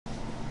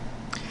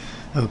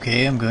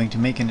Okay, I'm going to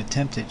make an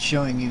attempt at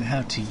showing you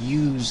how to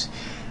use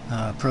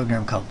a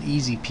program called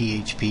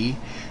EasyPHP.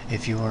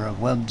 If you're a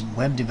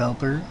web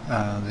developer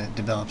that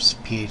develops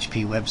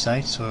PHP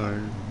websites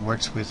or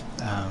works with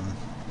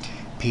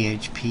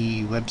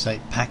PHP website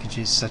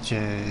packages such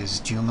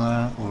as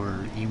Joomla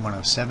or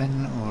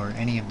E107 or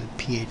any of the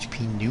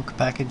PHP nuke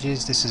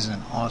packages, this is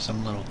an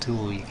awesome little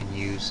tool you can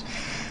use.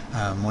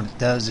 What it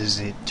does is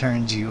it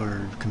turns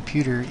your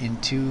computer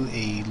into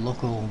a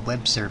local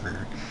web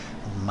server.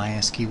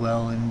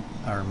 MySQL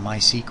or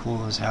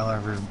MySQL is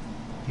however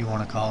you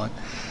want to call it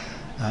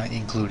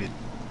included.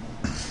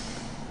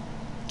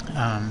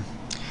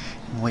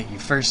 What you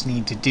first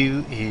need to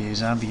do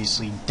is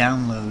obviously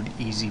download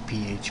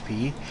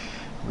EasyPHP,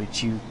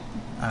 which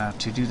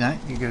to do that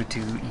you go to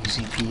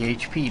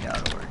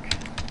easyphp.org,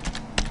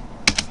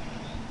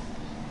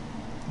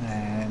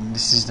 and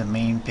this is the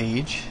main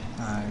page.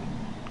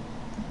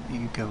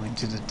 You go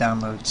into the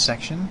download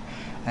section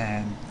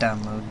and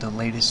download the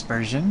latest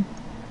version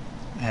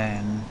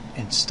and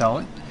install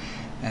it,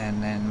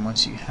 and then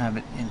once you have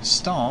it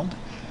installed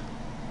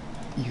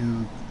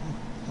you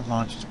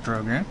launch the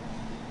program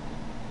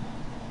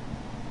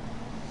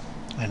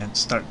and it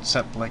starts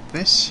up like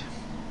this,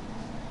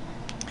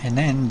 and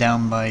then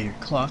down by your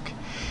clock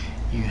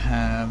you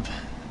have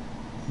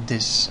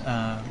this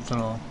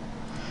little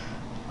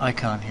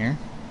icon here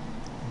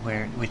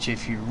which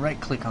if you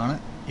right click on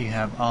it you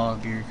have all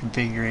of your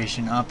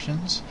configuration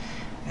options,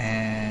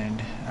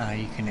 and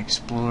you can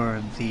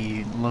explore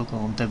the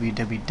local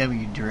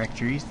www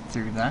directory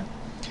through that.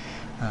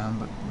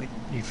 But what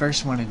you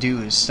first want to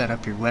do is set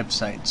up your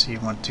website, so you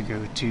want to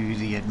go to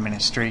the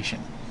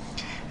administration,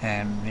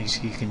 and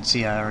as you can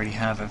see I already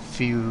have a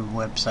few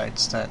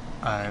websites that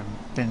I've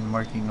been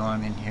working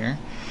on in here.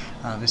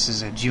 This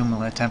is a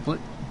Joomla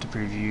template to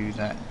preview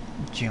that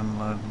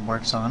Joomla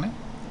works on it.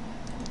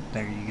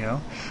 There you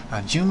go.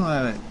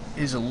 Joomla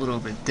is a little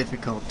bit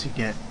difficult to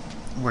get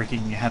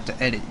working. You have to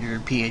edit your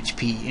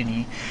PHP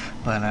ini,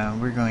 but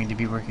we're going to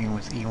be working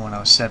with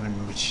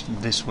E107, which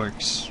this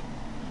works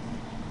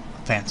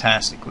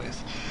fantastic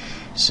with.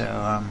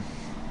 So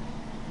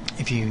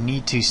if you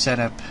need to set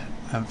up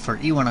for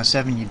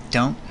E107, you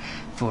don't.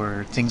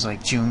 For things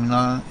like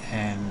Joomla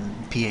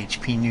and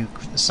PHP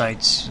nuke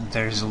sites,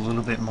 there's a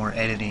little bit more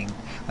editing.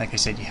 Like I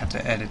said, you have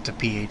to edit the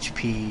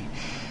PHP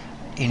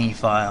ini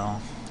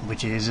file,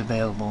 which is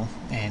available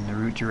in the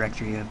root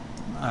directory of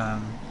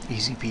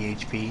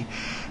EasyPHP.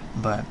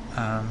 But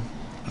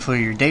for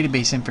your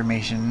database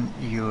information,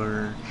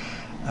 your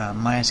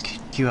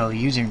MySQL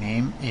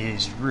username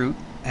is root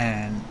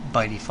and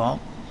by default,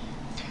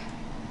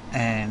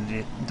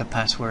 and the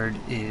password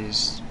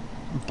is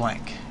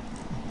blank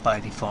by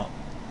default.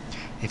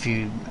 If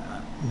you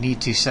need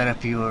to set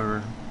up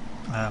your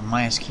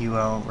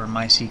MySQL or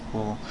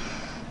MySQL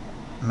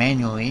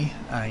manually,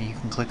 you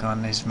can click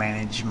on this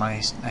Manage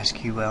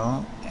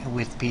MySQL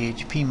with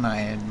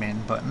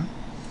PHPMyAdmin button,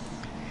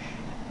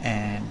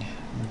 and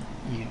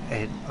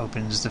it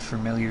opens the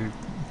familiar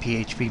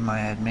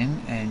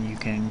PHPMyAdmin, and you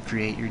can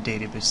create your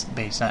database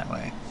that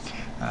way.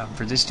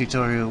 For this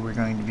tutorial we're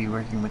going to be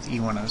working with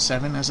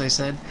E107, as I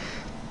said,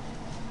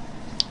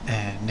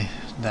 and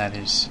that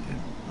is,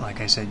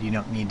 like I said, you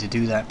don't need to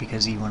do that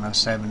because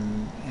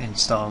E107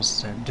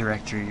 installs the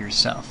directory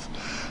yourself.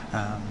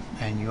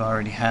 And you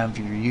already have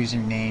your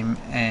username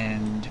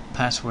and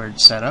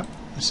password set up,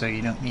 so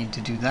you don't need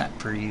to do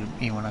that for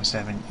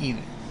E107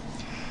 either.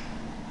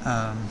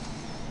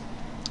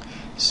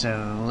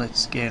 So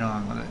let's get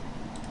on with it.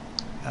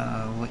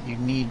 What you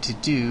need to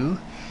do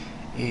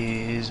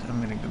is,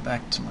 I'm going to go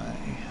back to my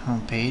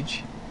home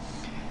page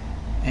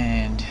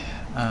and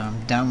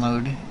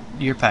download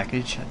your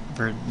package.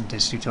 For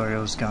this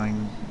tutorial is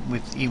going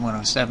with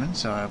E107,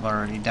 so I've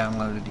already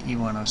downloaded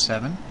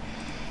E107.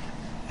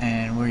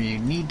 And where you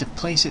need to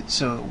place it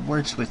so it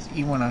works with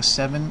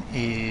E107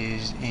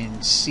 is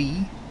in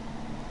C,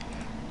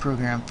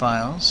 Program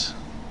Files,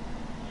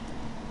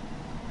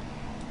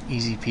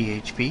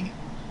 EasyPHP,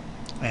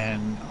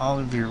 and all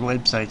of your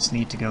websites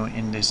need to go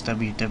in this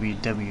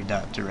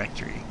www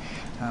directory.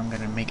 I'm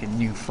going to make a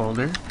new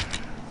folder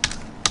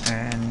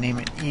and name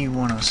it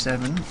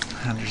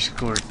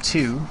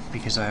E107_2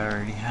 because I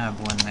already have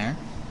one there.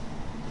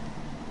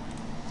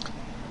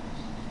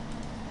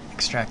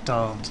 Extract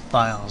all of the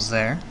files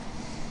there.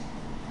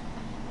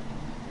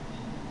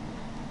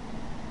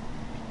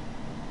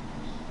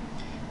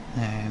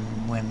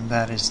 And when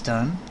that is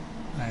done,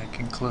 I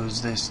can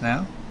close this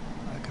now.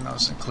 I can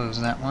also close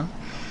that one.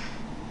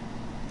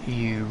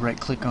 You right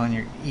click on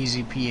your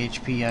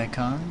EasyPHP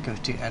icon, go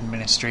to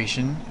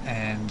administration,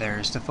 and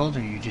there's the folder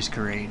you just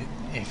created.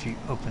 If you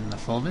open the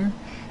folder,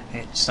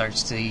 it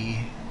starts the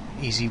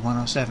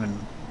Easy107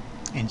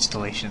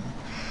 installation.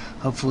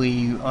 Hopefully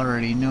you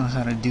already know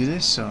how to do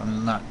this, so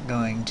I'm not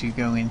going to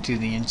go into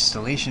the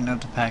installation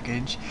of the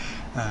package.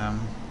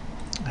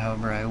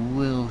 However, I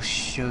will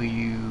show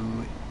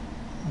you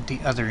the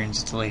other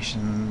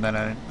installation that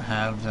I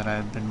have, that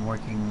I've been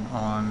working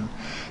on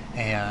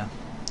a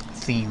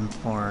theme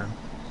for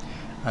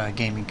a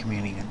gaming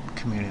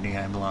community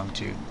I belong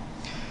to.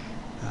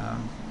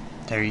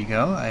 There you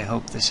go. I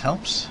hope this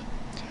helps,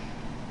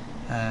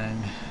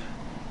 and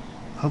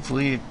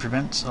hopefully it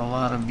prevents a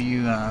lot of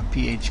you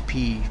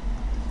PHP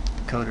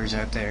coders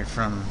out there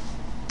from,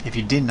 if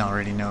you didn't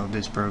already know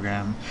this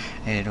program,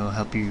 it'll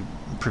help you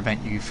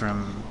prevent you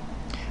from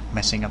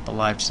messing up a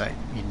live site.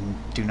 You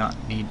do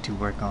not need to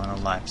work on a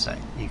live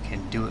site. You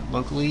can do it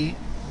locally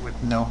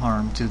with no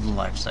harm to the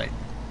live site,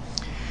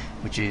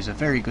 which is a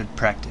very good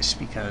practice,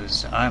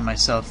 because I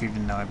myself,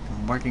 even though I've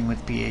been working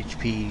with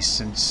PHP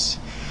since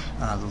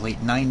the late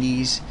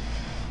 90s,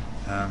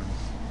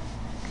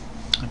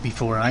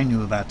 before I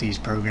knew about these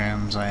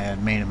programs, I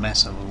had made a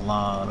mess of a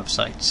lot of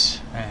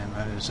sites, and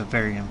that is a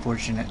very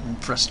unfortunate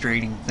and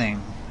frustrating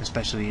thing,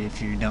 especially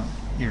if you're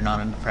not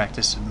in the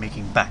practice of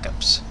making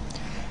backups.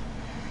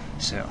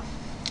 So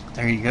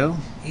there you go,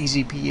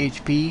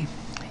 EasyPHP,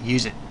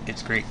 use it,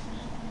 it's great.